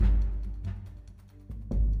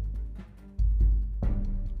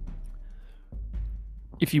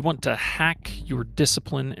If you want to hack your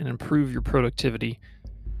discipline and improve your productivity,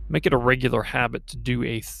 make it a regular habit to do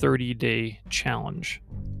a 30-day challenge.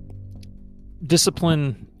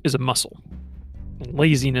 Discipline is a muscle, and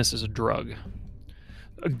laziness is a drug.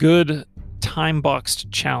 A good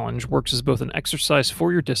time-boxed challenge works as both an exercise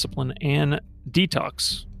for your discipline and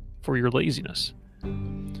detox for your laziness.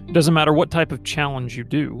 It doesn't matter what type of challenge you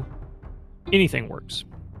do, anything works.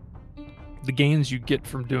 The gains you get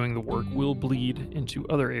from doing the work will bleed into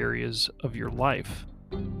other areas of your life.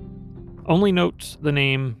 Only note the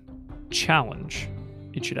name challenge.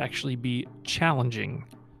 It should actually be challenging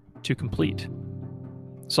to complete.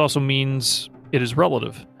 This also means it is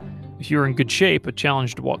relative. If you're in good shape, a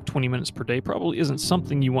challenge to walk 20 minutes per day probably isn't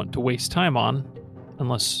something you want to waste time on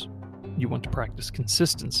unless you want to practice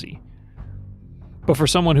consistency. But for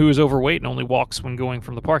someone who is overweight and only walks when going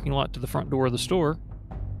from the parking lot to the front door of the store,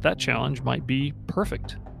 that challenge might be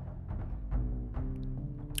perfect.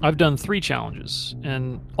 I've done 3 challenges,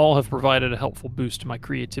 and all have provided a helpful boost to my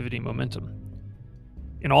creativity momentum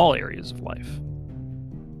in all areas of life.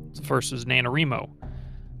 The first is NaNoWriMo.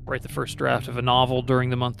 Write the first draft of a novel during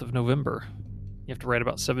the month of November. You have to write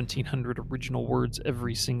about 1,700 original words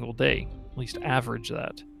every single day, at least average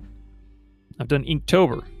that. I've done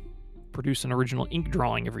Inktober. Produce an original ink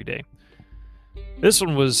drawing every day. This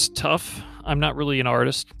one was tough. I'm not really an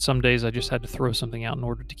artist. Some days I just had to throw something out in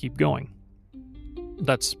order to keep going.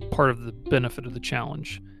 That's part of the benefit of the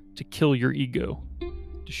challenge, to kill your ego,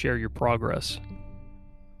 to share your progress.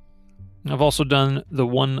 I've also done the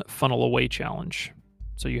One Funnel Away challenge.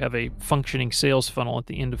 So you have a functioning sales funnel at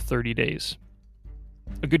the end of 30 days.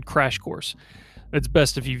 A good crash course. It's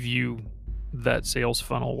best if you view that sales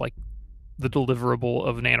funnel like the deliverable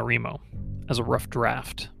of NaNoWriMo as a rough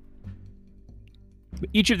draft. But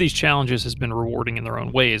each of these challenges has been rewarding in their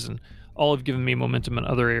own ways, and all have given me momentum in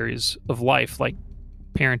other areas of life, like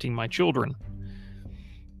parenting my children.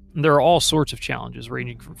 And there are all sorts of challenges,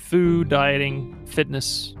 ranging from food, dieting,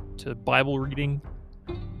 fitness, to Bible reading.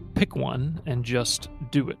 Pick one and just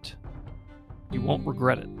do it. You won't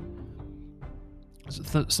regret it.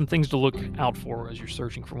 Some things to look out for as you're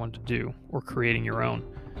searching for one to do or creating your own.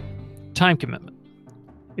 Time commitment.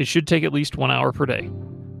 It should take at least 1 hour per day.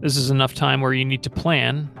 This is enough time where you need to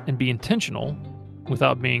plan and be intentional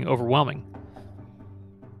without being overwhelming.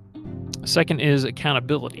 Second is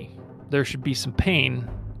accountability. There should be some pain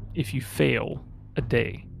if you fail a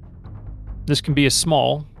day. This can be as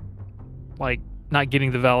small, like not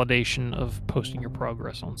getting the validation of posting your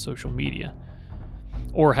progress on social media,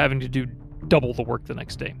 or having to do double the work the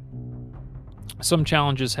next day. Some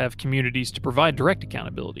challenges have communities to provide direct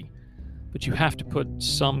accountability, but you have to put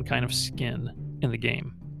some kind of skin in the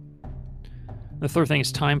game. The third thing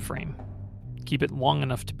is time frame. Keep it long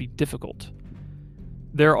enough to be difficult.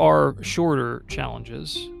 There are shorter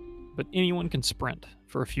challenges, but anyone can sprint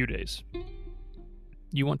for a few days.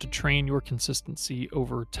 You want to train your consistency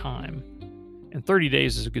over time, and 30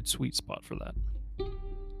 days is a good sweet spot for that.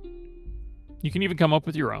 You can even come up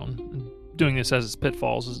with your own. And doing this has its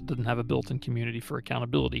pitfalls, as it doesn't have a built-in community for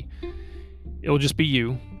accountability. It will just be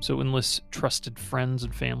you, so enlist trusted friends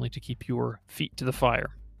and family to keep your feet to the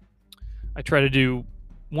fire. I try to do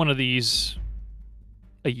one of these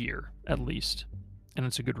a year, at least, and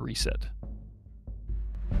it's a good reset.